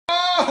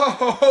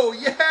Oh,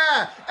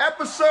 yeah!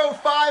 Episode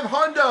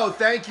 500.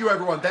 Thank you,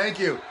 everyone. Thank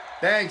you.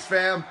 Thanks,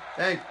 fam.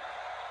 Thanks.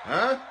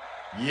 Huh?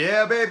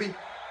 Yeah, baby.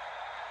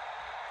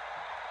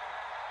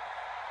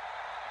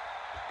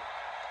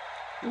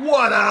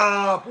 What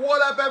up?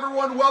 What up,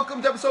 everyone?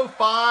 Welcome to episode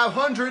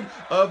 500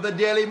 of the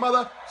Daily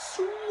Mother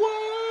Swole.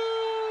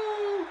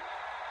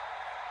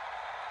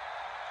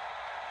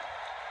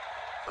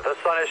 The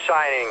sun is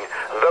shining,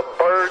 the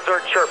birds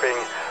are chirping,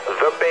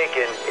 the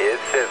bacon is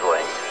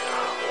sizzling.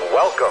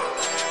 Welcome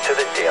to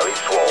the Daily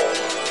Swole.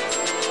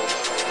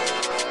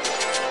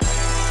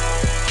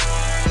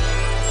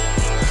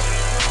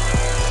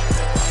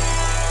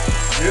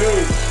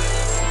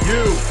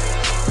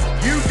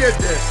 You did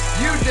this.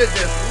 You did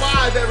this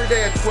live every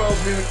day at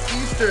 12 noon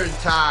Eastern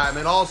time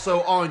and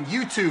also on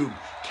YouTube.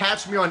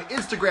 Catch me on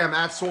Instagram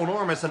at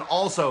Swolenormous and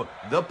also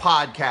the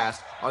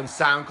podcast on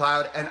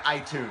SoundCloud and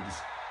iTunes.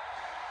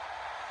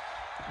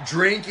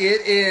 Drink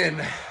it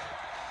in.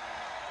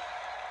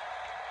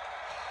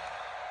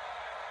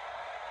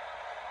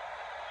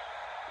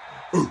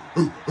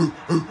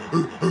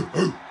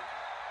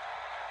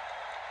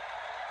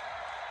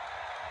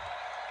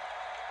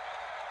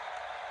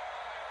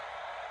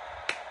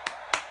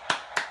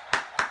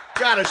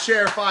 Gotta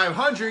share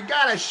 500.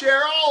 Gotta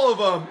share all of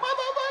them.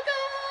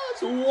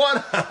 Motherfuckers.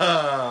 What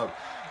up?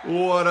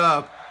 What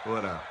up?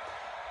 What up?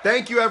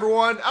 Thank you,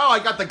 everyone. Oh, I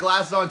got the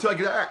glasses on, too.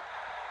 I'm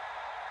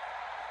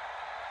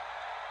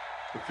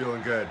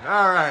feeling good.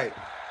 All right.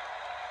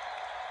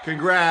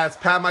 Congrats.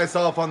 Pat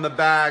myself on the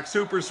back.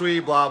 Super sweet.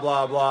 Blah,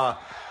 blah, blah.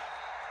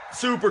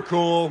 Super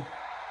cool.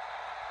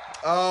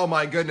 Oh,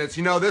 my goodness.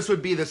 You know, this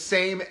would be the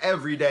same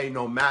every day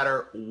no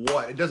matter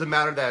what. It doesn't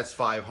matter that it's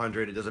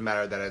 500. It doesn't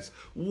matter that it's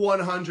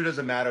 100. It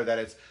doesn't matter that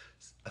it's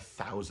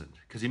 1,000.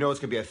 Because you know it's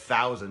going to be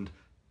 1,000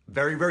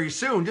 very, very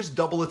soon. Just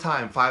double the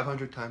time.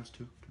 500 times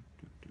 2.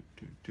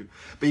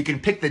 But you can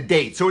pick the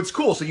date. So it's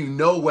cool. So you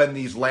know when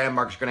these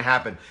landmarks are going to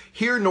happen.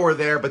 Here nor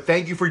there. But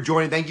thank you for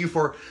joining. Thank you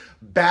for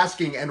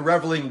basking and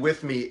reveling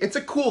with me. It's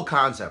a cool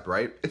concept,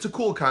 right? It's a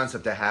cool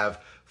concept to have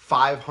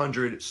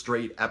 500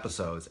 straight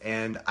episodes.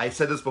 And I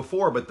said this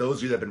before, but those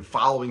of you that have been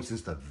following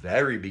since the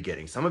very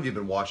beginning, some of you have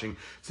been watching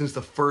since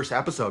the first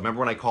episode. Remember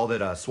when I called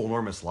it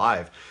Swolenormous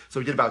Live? So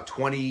we did about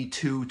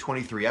 22,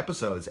 23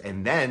 episodes.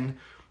 And then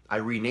I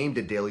renamed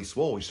it Daily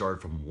Swole. We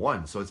started from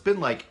 1. So it's been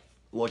like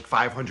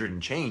 500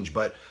 and change,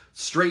 but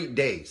straight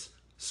days.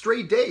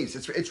 Straight days.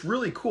 It's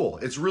really cool.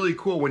 It's really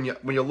cool when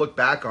you look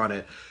back on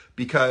it,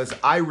 because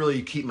I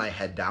really keep my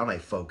head down. I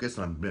focus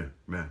on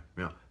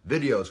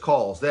videos,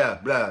 calls,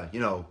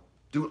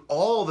 doing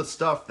all the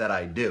stuff that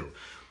I do.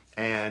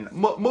 And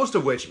most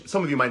of which,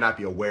 some of you might not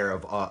be aware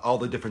of all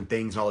the different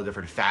things and all the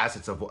different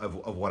facets of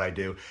what I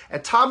do.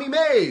 And Tommy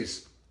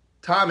Mays,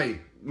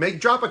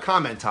 drop a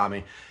comment,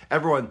 Tommy.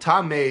 Everyone,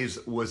 Tom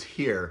Mays was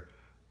here.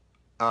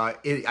 I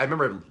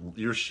remember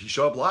he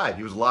showed up live.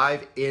 He was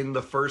live in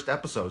the first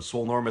episode,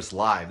 Swolenormous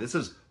Live. This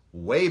is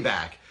way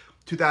back,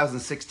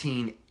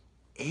 2016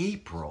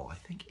 April. I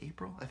think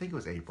it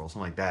was April,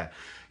 something like that.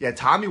 Yeah,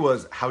 Tommy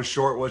was How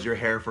Short Was Your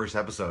Hair first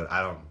episode.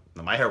 I don't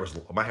know. My hair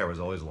was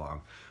always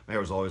long.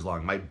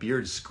 My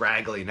beard's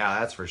scraggly now,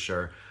 that's for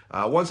sure.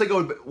 Once I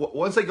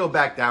go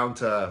back down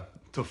to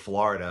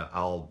Florida,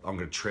 I'm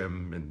gonna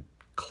trim and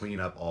clean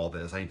up all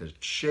this. I need to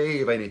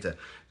shave. I need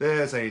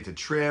to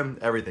trim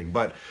everything.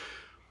 But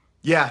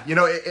yeah, you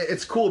know,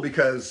 it's cool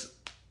because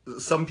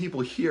some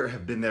people here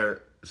have been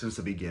there since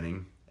the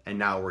beginning, and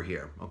now we're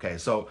here. Okay,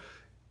 so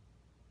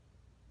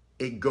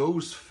it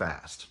goes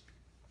fast.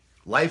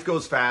 Life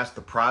goes fast.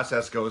 The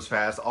process goes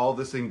fast. All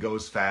this thing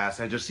goes fast.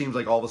 And it just seems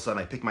like all of a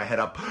sudden I pick my head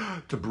up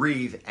to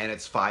breathe and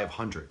it's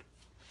 500.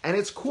 And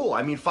it's cool.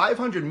 I mean,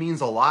 500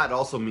 means a lot. It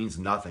also means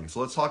nothing. So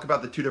let's talk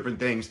about the two different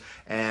things.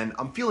 And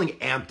I'm feeling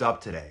amped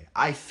up today.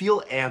 I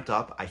feel amped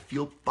up. I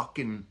feel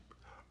fucking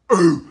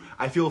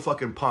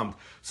pumped.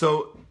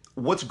 So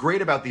what's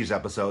great about these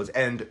episodes,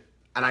 and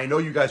I know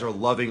you guys are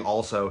loving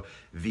also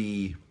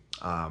the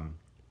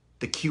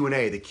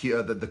Q&A,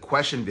 the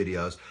question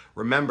videos.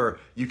 Remember,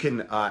 you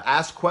can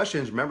ask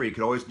questions. Remember, you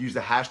can always use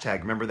the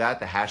hashtag. Remember that?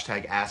 The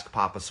hashtag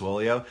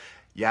AskPapaSwolio.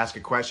 You ask a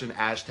question,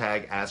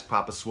 hashtag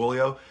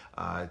AskPapaSwolio,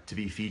 to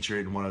be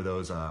featured in one of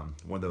those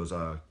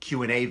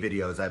Q&A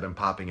videos I've been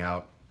popping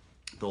out,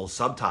 the little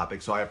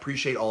subtopics. So I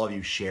appreciate all of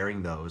you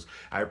sharing those.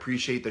 I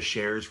appreciate the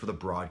shares for the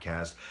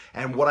broadcast.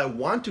 And what I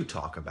want to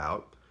talk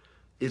about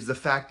is the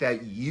fact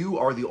that you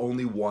are the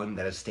only one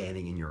that is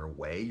standing in your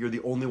way. You're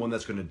the only one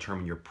that's going to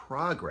determine your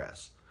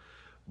progress.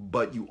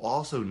 But you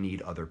also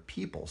need other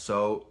people.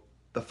 So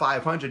the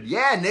 500,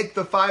 yeah, Nick,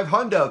 the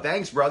 500.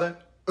 Thanks, brother.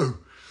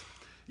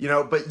 You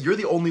know, but you're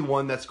the only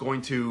one that's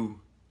going to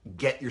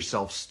get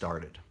yourself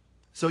started.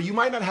 So you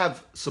might not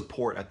have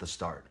support at the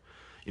start.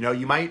 You know,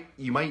 you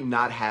might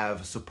not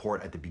have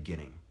support at the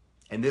beginning.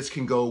 And this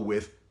can go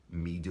with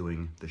me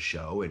doing the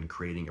show and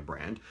creating a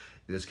brand.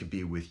 This could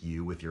be with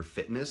you, with your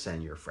fitness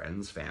and your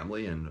friends,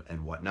 family,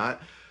 and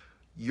whatnot.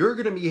 You're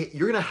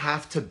gonna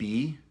have to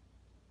be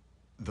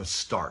the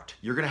start.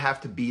 You're gonna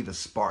have to be the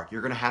spark.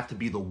 You're gonna have to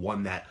be the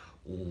one that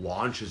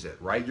launches it,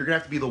 right? You're gonna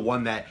have to be the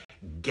one that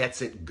that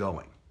gets it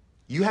going.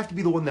 You have to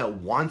be the one that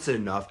wants it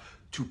enough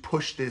to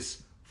push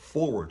this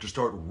forward, to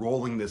start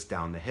rolling this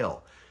down the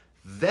hill.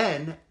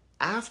 Then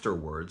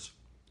afterwards,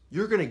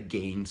 you're going to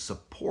gain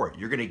support.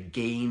 You're going to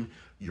gain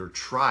your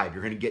tribe.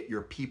 You're going to get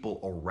your people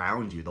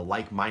around you, the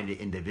like-minded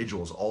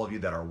individuals, all of you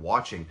that are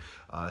watching,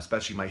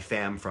 especially my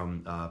fam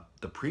from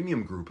the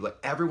premium group, like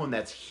everyone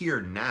that's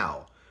here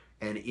now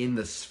and in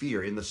the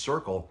sphere, in the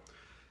circle,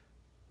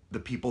 the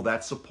people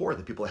that support,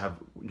 the people that have,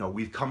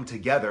 we've come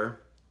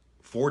together,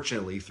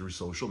 fortunately through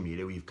social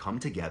media, we've come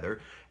together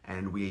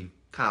and we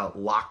kind of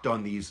locked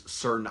on these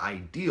certain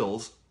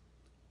ideals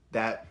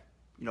that,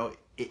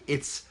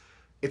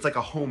 it's like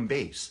a home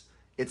base.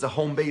 It's a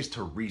home base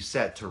to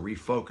reset, to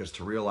refocus,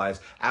 to realize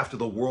after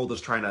the world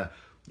is trying to,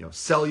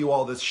 sell you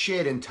all this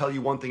shit and tell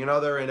you one thing and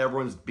another, and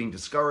everyone's being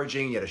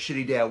discouraging, you had a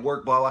shitty day at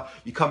work, blah, blah.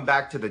 You come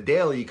back to the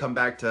daily, you come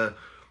back to,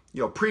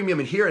 premium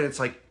in here, and it's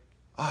like,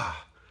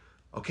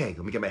 okay,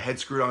 let me get my head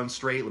screwed on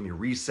straight, let me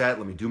reset,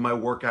 let me do my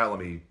workout, let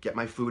me get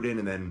my food in,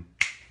 and then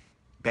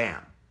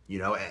bam,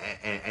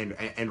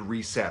 and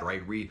reset,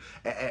 right?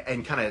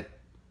 And kind of,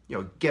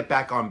 get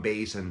back on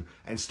base and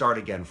start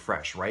again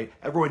fresh, right?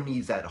 Everyone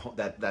needs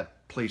that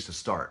place to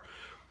start.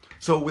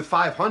 So with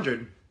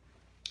 500,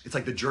 it's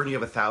like the journey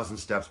of 1,000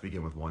 steps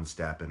begin with one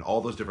step, and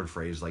all those different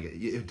phrases, like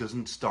it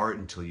doesn't start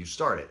until you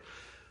start it.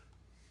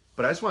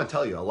 But I just want to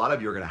tell you, a lot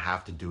of you are going to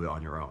have to do it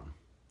on your own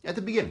at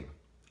the beginning.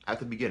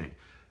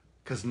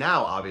 Because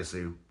now,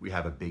 obviously, we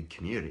have a big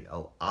community.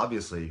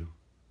 Obviously,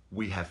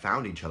 we have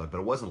found each other, but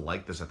it wasn't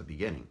like this at the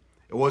beginning.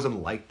 It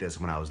wasn't like this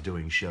when I was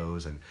doing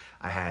shows and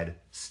I had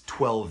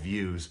 12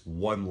 views,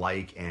 1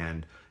 like,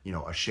 and,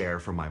 a share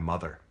from my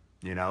mother,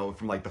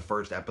 from like the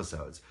first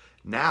episodes.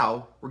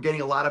 Now, we're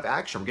getting a lot of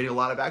action.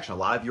 A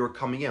lot of you are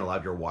coming in. A lot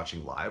of you are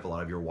watching live. A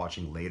lot of you are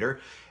watching later.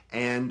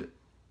 And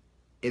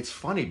it's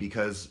funny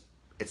because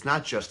it's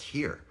not just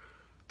here.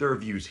 There are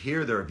views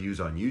here. There are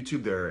views on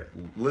YouTube. There are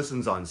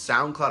listens on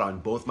SoundCloud, on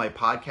both my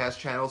podcast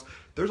channels.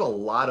 There's a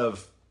lot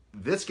of,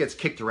 this gets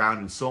kicked around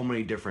in so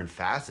many different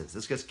facets.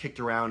 This gets kicked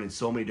around in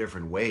so many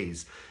different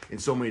ways, in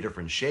so many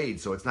different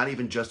shades. So it's not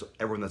even just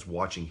everyone that's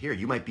watching here.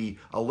 You might be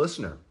a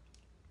listener.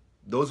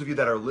 Those of you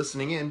that are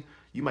listening in,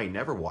 you might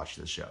never watch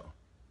this show.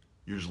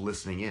 You're just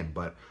listening in.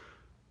 But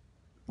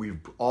we've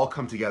all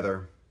come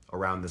together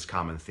around this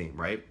common theme,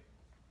 right?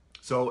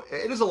 So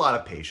it is a lot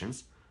of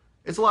patience.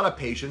 It's a lot of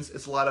patience.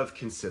 It's a lot of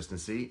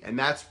consistency. And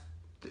that's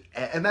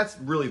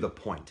really the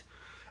point.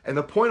 And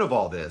the point of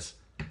all this,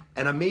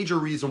 and a major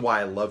reason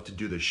why I love to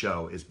do the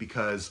show, is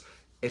because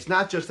it's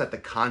not just that the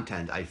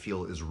content I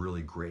feel is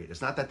really great.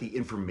 It's not that the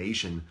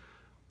information,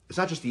 it's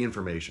not just the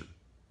information.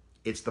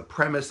 It's the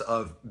premise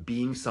of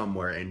being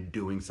somewhere and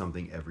doing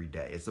something every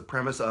day. It's the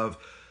premise of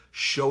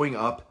showing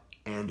up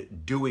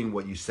and doing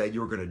what you said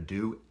you were going to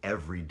do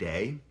every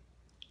day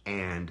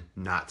and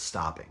not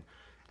stopping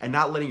and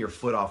not letting your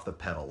foot off the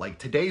pedal. Like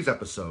today's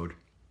episode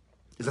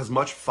is as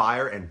much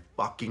fire and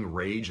fucking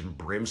rage and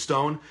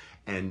brimstone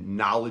and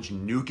knowledge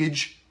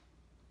nukage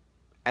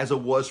as it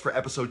was for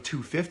episode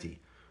 250.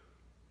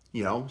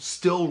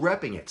 Still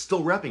repping it,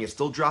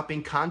 still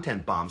dropping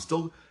content bombs,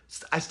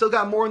 I still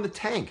got more in the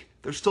tank.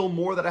 There's still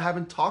more that I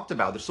haven't talked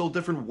about. There's still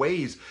different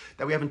ways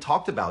that we haven't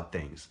talked about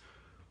things.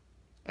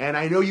 And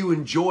I know you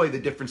enjoy the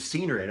different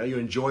scenery. I know you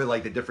enjoy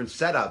like the different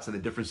setups and the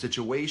different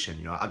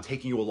situation. I'm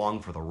taking you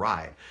along for the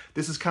ride.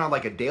 This is kind of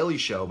like a daily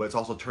show, but it's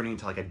also turning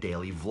into like a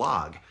daily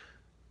vlog.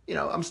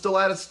 I'm still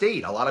out of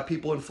state. A lot of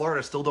people in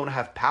Florida still don't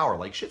have power.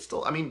 Like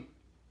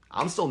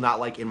I'm still not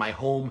like in my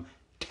home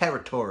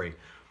territory.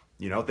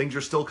 Things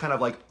are still kind of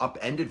like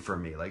upended for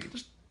me. Like,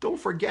 just don't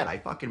forget, I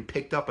fucking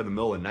picked up in the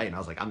middle of the night and I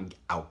was like, I'm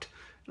out.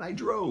 And I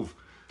drove,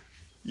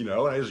 and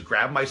I just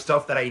grabbed my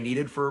stuff that I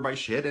needed for my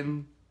shit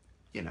and,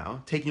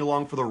 taking you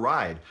along for the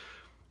ride.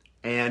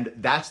 And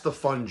that's the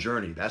fun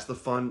journey. That's the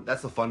fun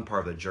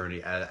part of the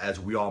journey as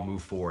we all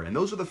move forward. And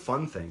those are the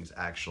fun things,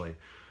 actually.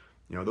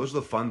 Those are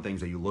the fun things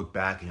that you look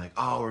back and you're like,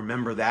 oh,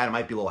 remember that? It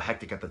might be a little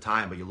hectic at the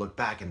time, but you look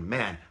back and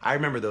man, I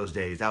remember those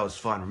days. That was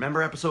fun.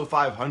 Remember episode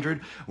 500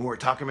 when we were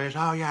talking about,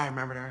 oh yeah, I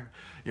remember that.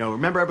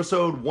 Remember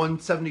episode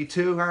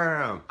 172?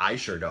 I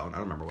sure don't. I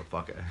don't remember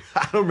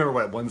I don't remember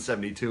what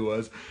 172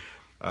 was.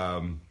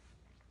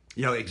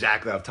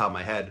 Exactly off the top of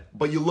my head.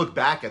 But you look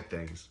back at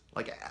things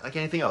like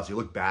anything else. You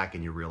look back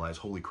and you realize,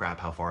 holy crap,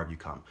 how far have you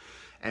come?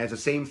 And it's the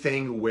same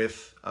thing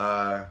with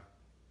your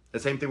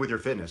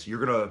fitness.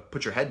 You're going to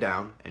put your head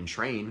down and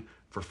train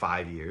for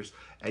 5 years,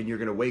 and you're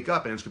going to wake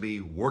up and it's going to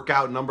be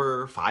workout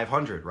number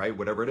 500, right?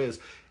 Whatever it is.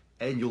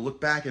 And you'll look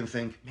back and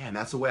think, man,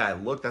 that's the way I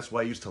look. That's what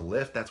I used to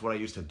lift. That's what I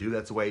used to do.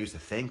 That's the way I used to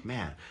think.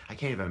 Man, I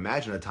can't even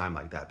imagine a time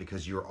like that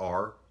because you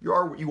are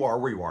where you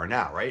are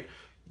now, right?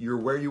 You're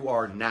where you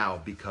are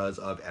now because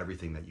of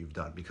everything that you've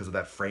done, because of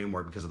that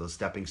framework, because of those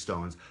stepping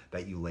stones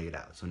that you laid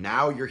out. So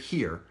now you're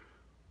here,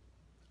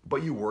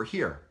 but you were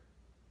here.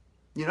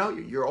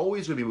 You're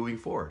always going to be moving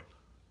forward.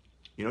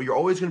 You're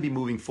always going to be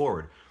moving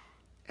forward.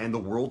 And the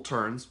world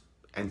turns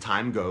and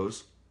time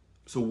goes.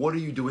 So what are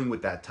you doing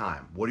with that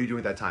time?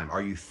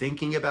 Are you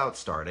thinking about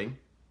starting?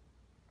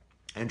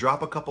 And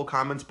drop a couple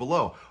comments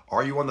below.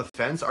 Are you on the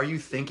fence? Are you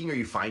thinking? Are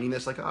you finding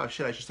this like, oh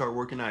shit, I should start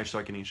working out, I should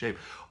start getting in shape?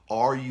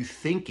 Are you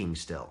thinking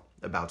still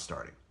about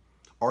starting?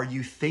 Are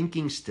you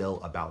thinking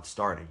still about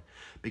starting?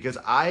 Because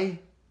I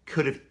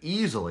could have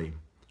easily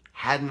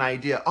had an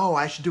idea, oh,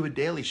 I should do a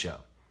daily show.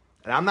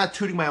 And I'm not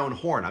tooting my own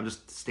horn, I'm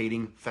just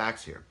stating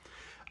facts here.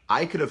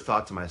 I could have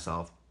thought to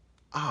myself,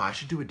 oh, I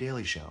should do a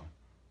daily show.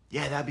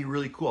 Yeah, that'd be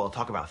really cool. I'll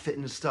talk about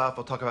fitness stuff.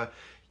 I'll talk about,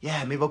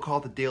 yeah, maybe I'll call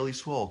it the Daily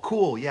Swole.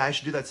 Cool. Yeah, I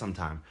should do that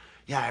sometime.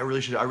 Yeah, I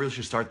really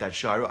should start that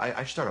show.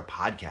 I should start a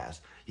podcast.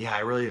 Yeah, I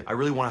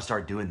really want to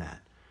start doing that.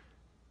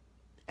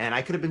 And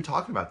I could have been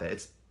talking about that.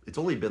 It's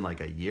only been like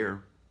a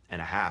year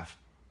and a half.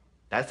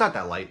 That's not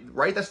that light,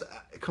 right?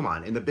 Come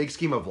on. In the big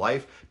scheme of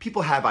life,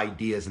 people have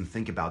ideas and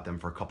think about them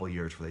for a couple of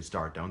years before they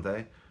start, don't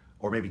they?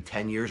 Or maybe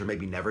 10 years, or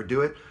maybe never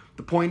do it.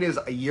 The point is,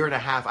 a year and a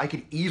half, I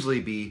could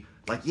easily be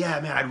like, yeah,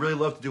 man, I'd really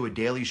love to do a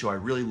daily show.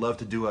 I'd really love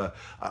to do a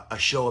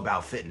show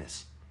about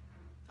fitness.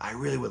 I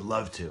really would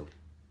love to.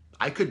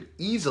 I could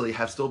easily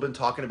have still been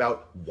talking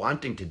about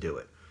wanting to do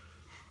it.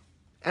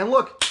 And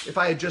look, if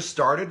I had just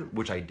started,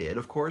 which I did,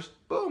 of course,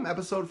 boom,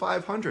 episode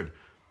 500.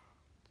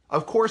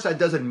 Of course, that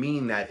doesn't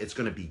mean that it's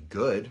going to be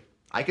good.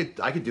 I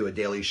could do a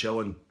daily show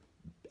and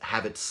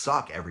have it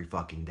suck every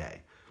fucking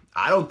day.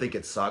 I don't think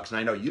it sucks, and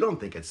I know you don't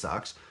think it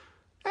sucks.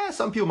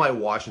 Some people might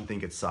watch and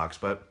think it sucks,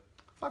 but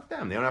fuck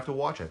them. They don't have to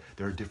watch it.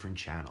 There are different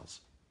channels.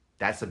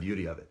 That's the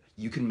beauty of it.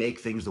 You can make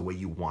things the way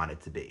you want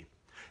it to be.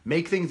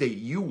 Make things that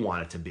you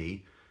want it to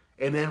be,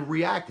 and then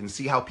react and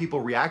see how people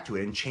react to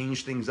it and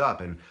change things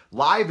up. And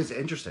live is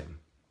interesting.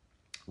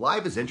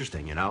 Live is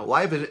interesting, you know?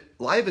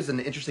 Live is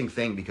an interesting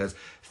thing because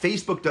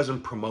Facebook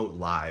doesn't promote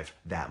live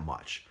that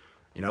much,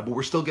 you know, but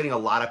we're still getting a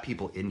lot of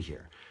people in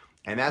here.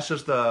 And that's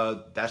just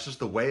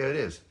the way it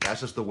is. That's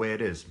just the way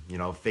it is. You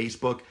know,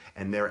 Facebook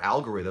and their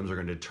algorithms are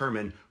going to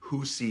determine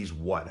who sees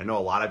what. I know a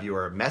lot of you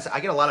I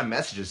get a lot of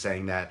messages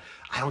saying that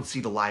I don't see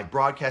the live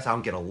broadcast, I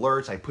don't get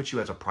alerts, I put you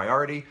as a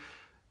priority.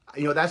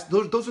 You know,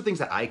 those are things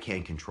that I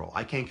can't control.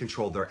 I can't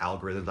control their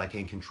algorithms. I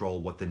can't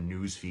control what the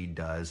news feed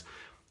does.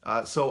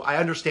 So I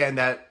understand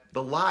that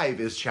the live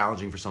is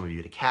challenging for some of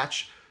you to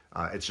catch.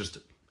 It's just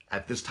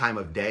at this time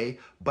of day.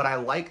 But I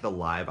like the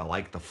live. I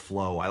like the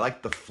flow. I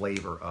like the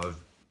flavor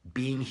of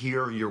being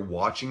here. You're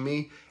watching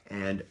me,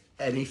 and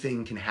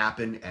anything can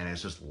happen, and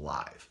it's just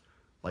live.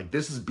 Like,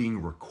 this is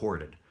being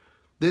recorded.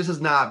 This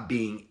is not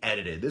being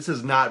edited. This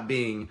is not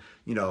being,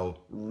 you know,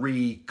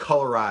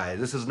 recolorized.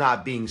 This is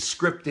not being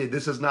scripted.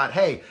 This is not,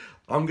 hey,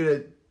 I'm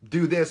going to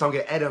do this. I'm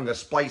going to edit. I'm going to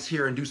splice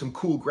here and do some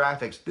cool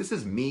graphics. This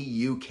is me,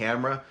 you,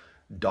 camera,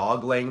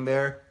 dog laying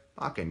there,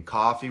 fucking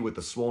coffee with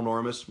the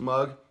Swolenormous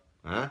mug.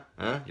 Huh?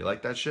 You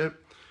like that shit?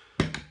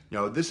 You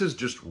know, this is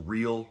just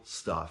real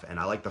stuff, and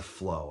I like the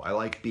flow. I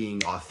like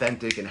being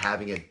authentic and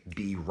having it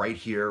be right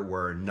here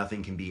where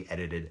nothing can be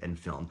edited and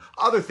filmed.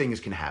 Other things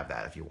can have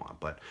that if you want,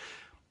 but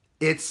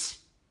it's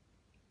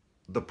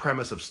the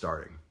premise of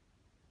starting,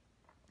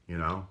 you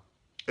know?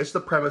 It's the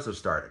premise of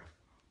starting.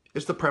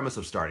 It's the premise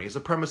of starting. It's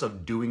the premise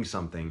of doing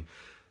something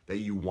that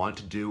you want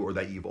to do or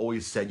that you've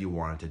always said you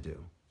wanted to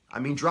do. I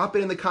mean, drop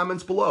it in the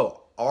comments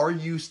below. Are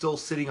you still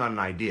sitting on an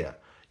idea?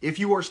 If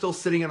you are still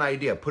sitting on an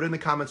idea, put it in the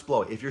comments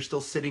below. If you're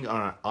still sitting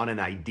on an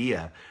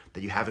idea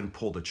that you haven't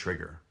pulled the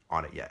trigger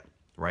on it yet,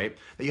 right?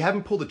 That you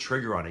haven't pulled the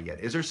trigger on it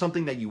yet. Is there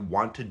something that you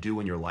want to do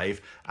in your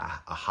life?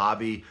 A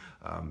hobby,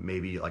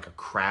 maybe like a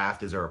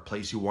craft? Is there a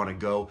place you want to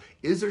go?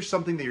 Is there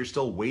something that you're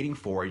still waiting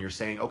for and you're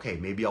saying, okay,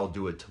 maybe I'll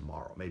do it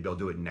tomorrow. Maybe I'll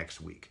do it next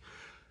week.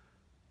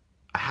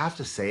 I have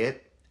to say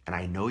it, and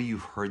I know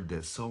you've heard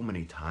this so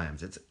many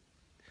times.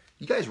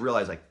 You guys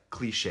realize like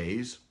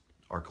cliches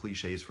are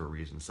cliches for a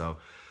reason. So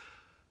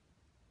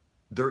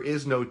there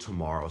is no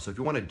tomorrow. So if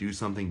you want to do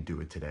something,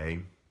 do it today.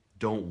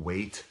 Don't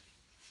wait.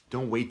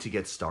 Don't wait to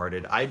get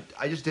started. I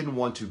just didn't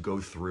want to go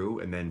through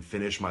and then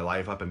finish my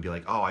life up and be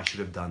like, oh, I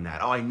should have done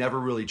that. Oh, I never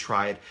really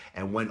tried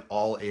and went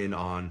all in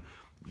on,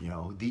 you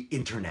know, the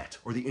internet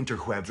or the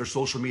interwebs or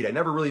social media. I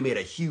never really made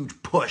a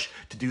huge push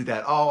to do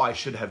that. Oh, I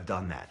should have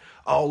done that.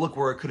 Oh, look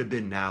where it could have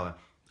been now.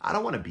 I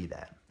don't want to be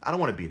that. I don't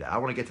want to be that. I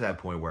want to get to that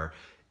point where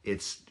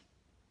it's,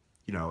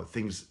 you know,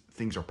 things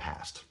are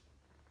past.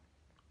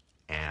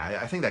 And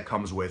I think that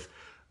comes with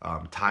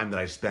time that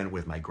I spent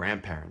with my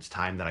grandparents,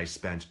 time that I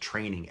spent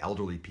training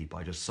elderly people.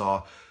 I just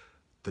saw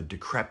the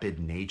decrepit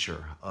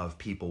nature of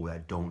people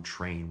that don't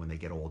train when they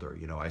get older.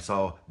 You know, I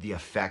saw the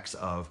effects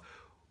of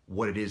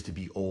what it is to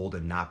be old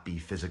and not be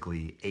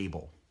physically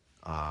able,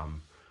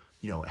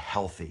 you know,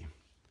 healthy.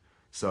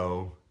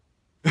 So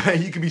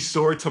you could be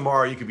sore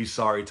tomorrow, you could be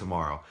sorry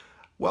tomorrow.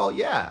 Well,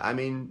 yeah, I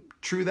mean,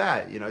 true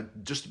that. You know,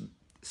 just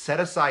set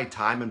aside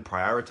time and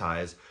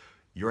prioritize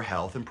your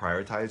health and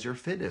prioritize your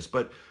fitness.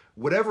 But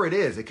whatever it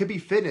is, it could be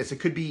fitness,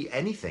 it could be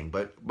anything.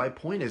 But my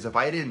point is, if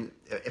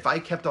I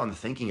kept on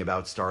thinking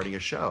about starting a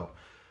show,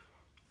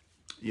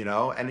 you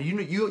know, and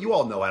you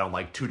all know I don't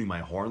like tooting my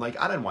horn. Like,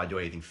 I didn't want to do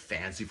anything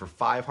fancy for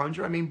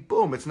 500. I mean,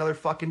 boom, it's another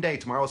fucking day.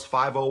 Tomorrow's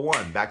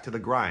 501, back to the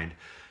grind.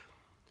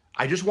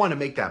 I just want to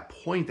make that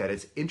point that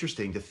it's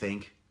interesting to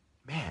think,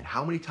 man,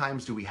 how many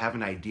times do we have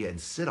an idea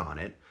and sit on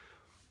it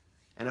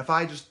And if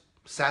I just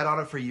sat on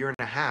it for a year and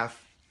a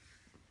half,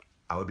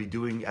 I would be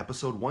doing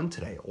episode 1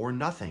 today, or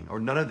nothing, or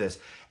none of this.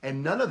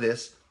 And none of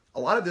this, a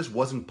lot of this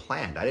wasn't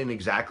planned. I didn't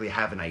exactly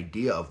have an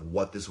idea of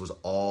what this was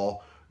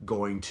all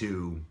going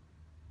to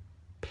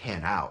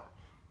pan out,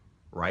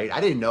 right? I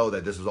didn't know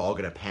that this was all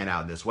going to pan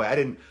out in this way. I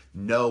didn't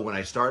know when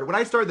I started. When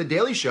I started The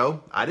Daily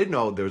Show, I didn't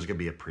know there was going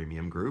to be a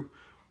premium group.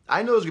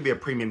 I knew there was going to be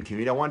a premium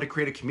community. I wanted to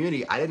create a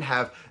community. I didn't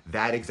have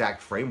that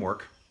exact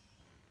framework.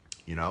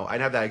 I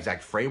didn't have that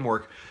exact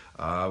framework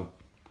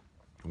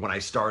when I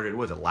started,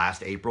 was it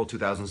last April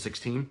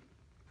 2016?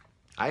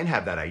 I didn't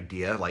have that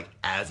idea like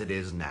as it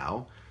is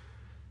now.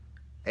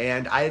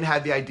 And I didn't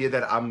have the idea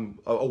that I'm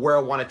where I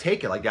want to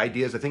take it. Like the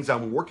ideas, the things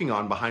I'm working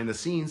on behind the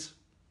scenes,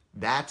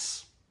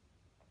 that's,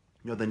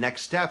 the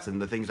next steps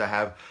and the things I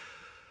have,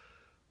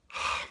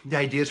 the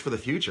ideas for the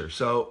future.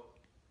 So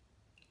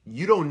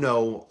you don't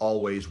know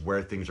always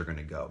where things are going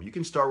to go. You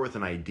can start with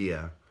an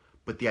idea,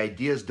 but the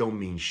ideas don't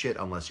mean shit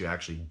unless you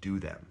actually do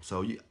them.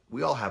 So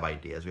we all have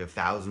ideas. We have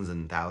thousands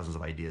and thousands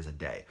of ideas a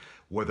day.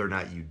 Whether or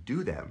not you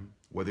do them,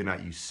 whether or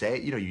not you say,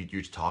 you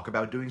just talk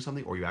about doing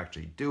something or you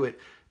actually do it,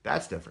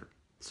 that's different.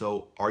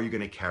 So are you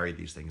going to carry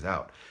these things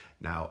out?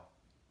 Now,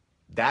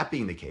 that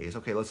being the case,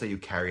 okay, let's say you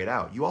carry it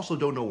out. You also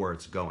don't know where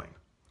it's going.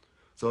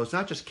 So it's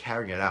not just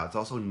carrying it out, it's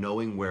also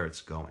knowing where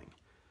it's going.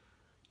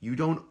 You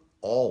don't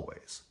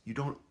always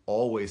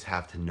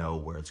have to know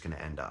where it's going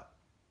to end up.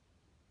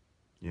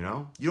 You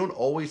don't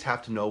always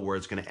have to know where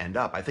it's going to end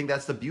up. I think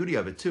that's the beauty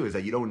of it too, is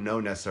that you don't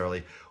know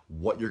necessarily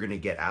what you're going to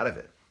get out of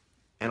it.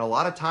 And a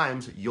lot of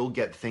times you'll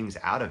get things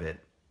out of it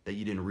that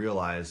you didn't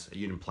realize,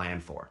 you didn't plan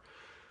for.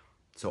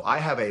 So I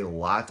have a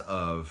lot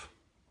of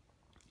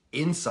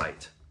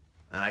insight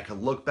and I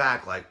can look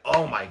back like,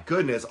 oh my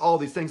goodness, all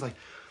these things. Like,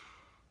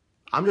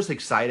 I'm just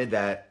excited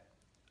that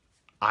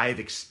I've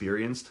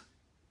experienced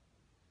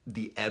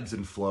the ebbs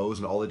and flows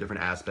and all the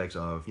different aspects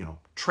of,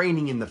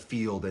 training in the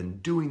field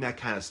and doing that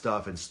kind of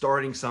stuff and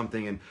starting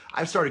something. And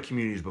I've started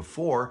communities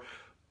before,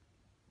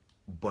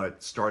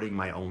 but starting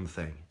my own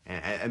thing.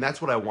 And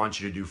that's what I want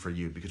you to do for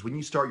you, because when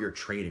you start your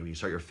training, when you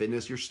start your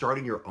fitness, you're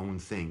starting your own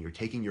thing. You're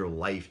taking your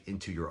life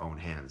into your own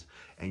hands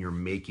and you're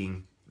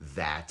making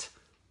that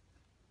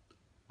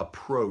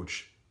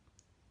approach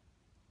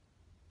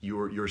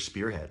your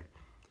spearhead.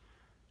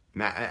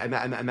 And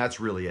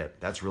that's really it.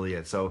 That's really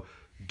it. So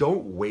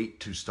don't wait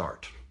to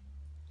start.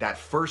 That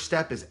first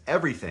step is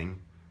everything,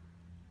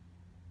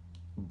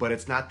 but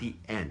it's not the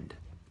end.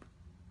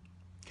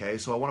 Okay,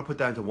 so I want to put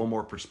that into one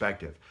more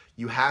perspective.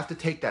 You have to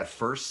take that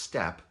first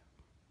step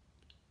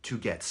to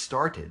get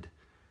started,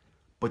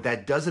 but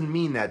that doesn't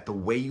mean that the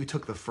way you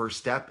took the first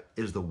step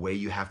is the way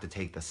you have to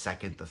take the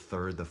second, the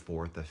third, the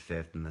fourth, the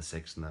fifth, and the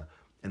sixth,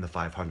 and the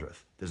 500th.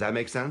 Does that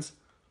make sense?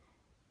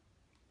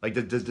 Like,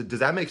 does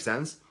that make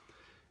sense?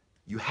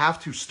 You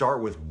have to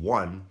start with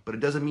one, but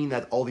it doesn't mean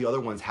that all the other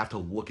ones have to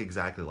look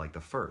exactly like the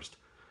first.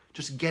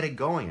 Just get it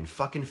going and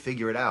fucking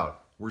figure it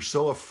out. We're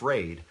so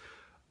afraid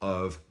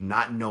of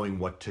not knowing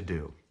what to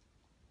do.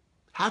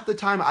 Half the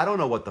time, I don't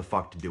know what the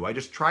fuck to do. I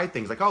just try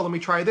things like, oh, let me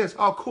try this.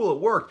 Oh, cool,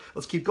 it worked.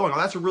 Let's keep going. Oh,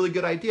 that's a really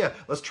good idea.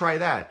 Let's try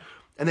that.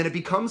 And then it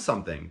becomes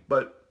something,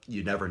 but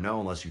you never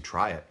know unless you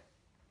try it.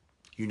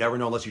 You never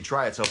know unless you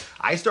try it. So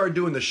I started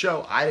doing the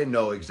show. I didn't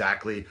know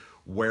exactly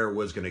where it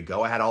was going to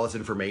go. I had all this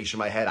information in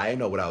my head. I didn't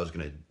know what I was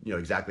going to,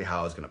 exactly how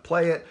I was going to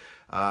play it.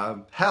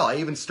 Hell, I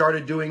even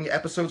started doing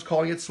episodes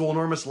calling it Swole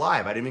Enormous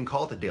Live. I didn't even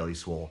call it the Daily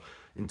Swole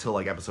until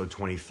like episode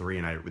 23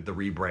 and with the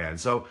rebrand.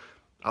 So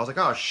I was like,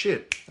 oh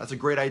shit, that's a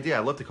great idea.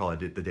 I'd love to call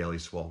it the Daily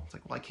Swole. It's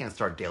like, well, I can't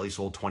start Daily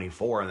Swole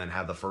 24 and then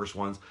have the first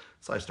ones.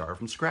 So I started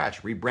from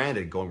scratch,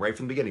 rebranded, going right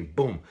from the beginning,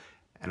 boom.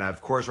 And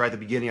of course, right at the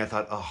beginning, I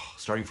thought, oh,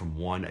 starting from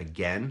one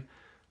again.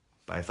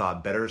 But I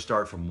thought better to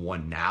start from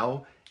one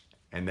now.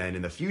 And then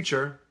in the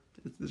future,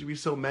 there's gonna be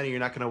so many, you're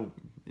not gonna,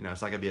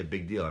 it's not gonna be a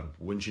big deal.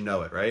 Wouldn't you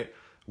know it, right?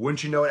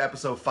 Wouldn't you know it,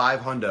 episode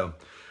 500.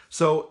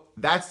 So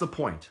that's the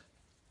point.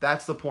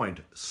 That's the point.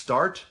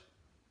 Start,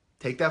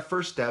 take that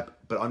first step,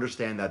 but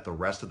understand that the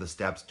rest of the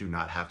steps do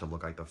not have to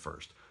look like the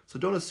first. So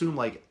don't assume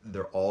like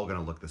they're all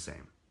gonna look the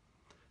same,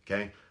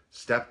 okay?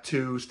 Step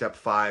 2, step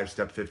 5,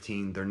 step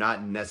 15, they're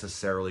not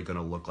necessarily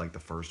gonna look like the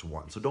first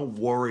one. So don't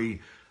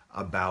worry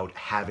about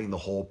having the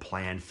whole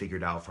plan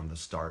figured out from the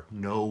start.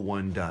 No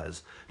one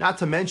does. Not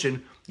to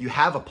mention, you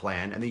have a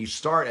plan and then you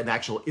start an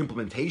actual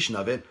implementation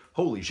of it.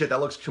 Holy shit,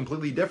 that looks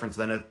completely different. So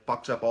then it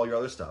fucks up all your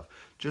other stuff.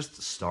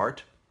 Just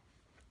start,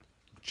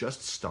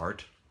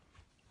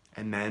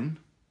 and then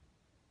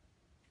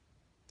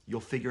you'll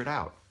figure it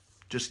out.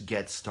 Just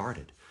get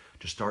started.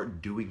 Just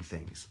start doing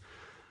things.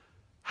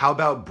 How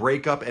about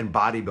breakup and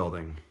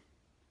bodybuilding?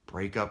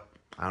 Breakup,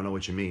 I don't know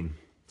what you mean.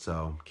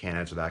 So can't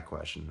answer that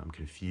question. I'm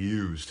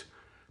confused.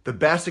 The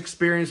best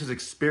experience is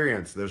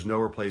experience. There's no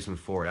replacement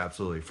for it.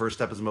 Absolutely. First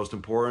step is the most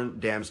important.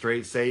 Damn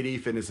straight, Sadie.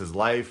 Fitness is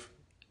life.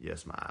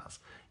 Yes, Miles.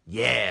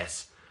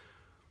 Yes.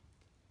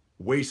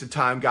 Wasted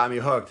time got me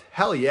hooked.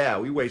 Hell yeah.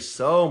 We waste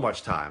so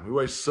much time.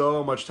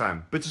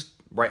 But just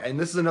Right, and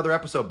this is another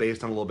episode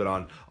based on a little bit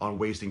on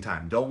wasting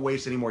time. Don't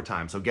waste any more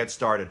time. So get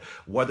started.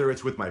 Whether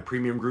it's with my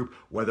premium group,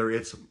 whether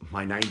it's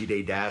my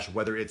 90-day dash,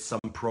 whether it's some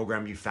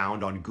program you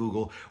found on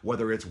Google,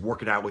 whether it's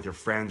working out with your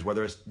friends,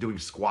 whether it's doing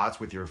squats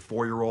with your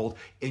 4-year-old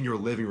in your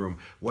living room,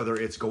 whether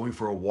it's going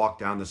for a walk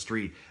down the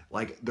street.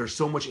 Like, there's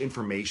so much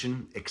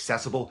information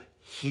accessible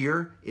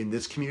here in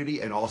this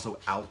community and also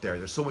out there.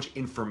 There's so much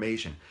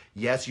information.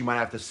 Yes, you might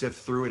have to sift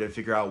through it and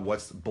figure out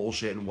what's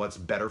bullshit and what's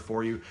better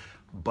for you.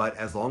 But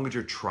as long as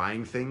you're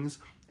trying things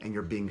and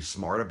you're being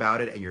smart about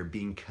it and you're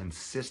being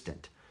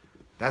consistent,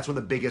 that's one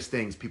of the biggest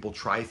things. People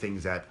try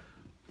things that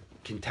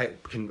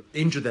can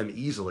injure them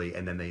easily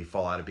and then they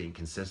fall out of being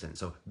consistent.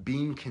 So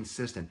being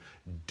consistent,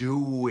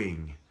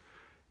 doing,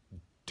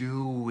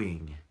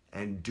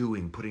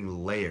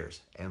 putting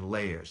layers and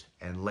layers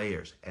and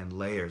layers and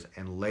layers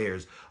and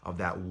layers of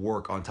that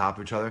work on top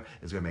of each other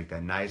is going to make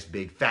that nice,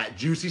 big, fat,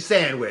 juicy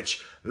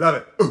sandwich. Love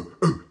it. Ooh,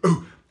 ooh,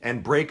 ooh.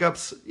 And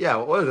breakups, yeah,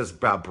 what is this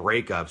about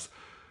breakups?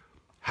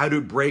 How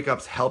do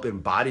breakups help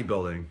in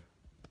bodybuilding?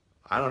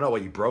 I don't know.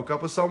 What, you broke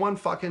up with someone?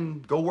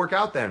 Fucking go work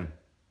out then.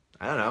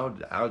 I don't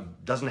know.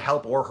 It doesn't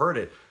help or hurt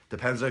it.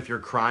 Depends on if you're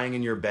crying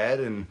in your bed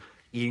and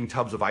eating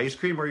tubs of ice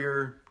cream or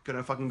you're going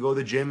to fucking go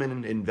to the gym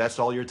and invest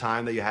all your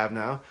time that you have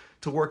now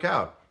to work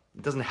out.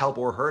 It doesn't help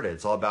or hurt it.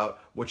 It's all about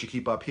what you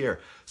keep up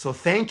here. So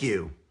thank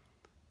you.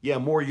 Yeah,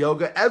 more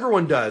yoga.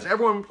 Everyone does.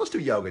 Everyone, let's do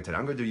yoga today.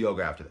 I'm going to do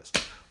yoga after this.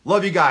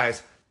 Love you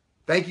guys.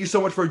 Thank you so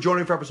much for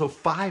joining for episode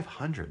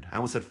 500. I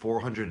almost said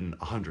 400 and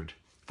 100.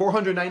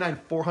 499,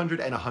 400,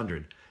 and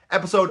 100.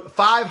 Episode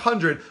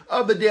 500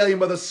 of the Daily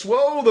Mother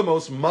Swole, the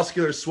most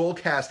muscular swole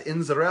cast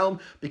in the realm.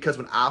 Because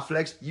when I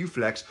flex, you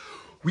flex.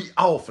 We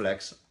all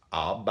flex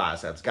our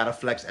biceps. Gotta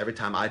flex every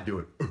time I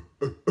do it.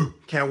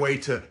 Can't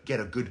wait to get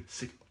a good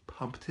sick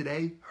pump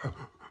today.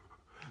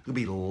 It'll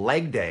be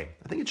leg day.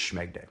 I think it's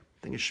Schmeg day.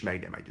 I think it's Schmeg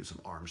Day. I might do some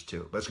arms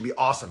too, but it's gonna be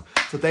awesome.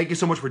 So thank you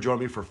so much for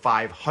joining me for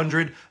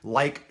 500.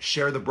 Like,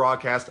 share the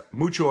broadcast.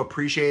 Mucho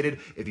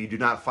appreciated. If you do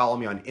not follow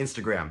me on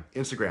Instagram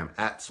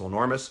at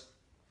Swolenormous.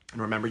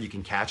 And remember, you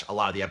can catch a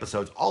lot of the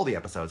episodes, all the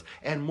episodes,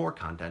 and more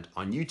content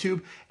on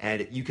YouTube.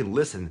 And you can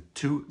listen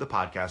to the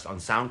podcast on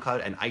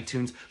SoundCloud and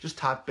iTunes. Just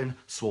type in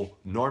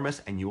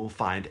Swolenormous and you will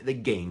find the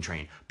Gain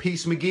Train.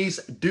 Peace,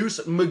 McGeese. Deuce,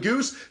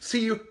 Magoose.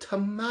 See you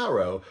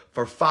tomorrow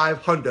for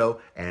 500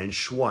 and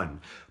Schwan.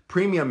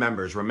 Premium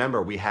members,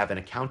 remember, we have an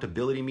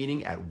accountability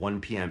meeting at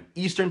 1 p.m.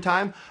 Eastern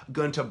time.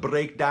 Going to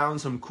break down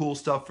some cool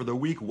stuff for the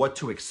week, what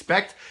to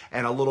expect,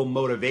 and a little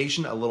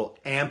motivation, a little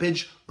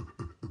ampage.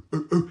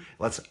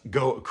 Let's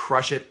go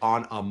crush it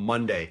on a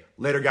Monday.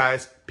 Later,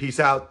 guys. Peace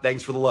out.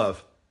 Thanks for the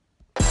love.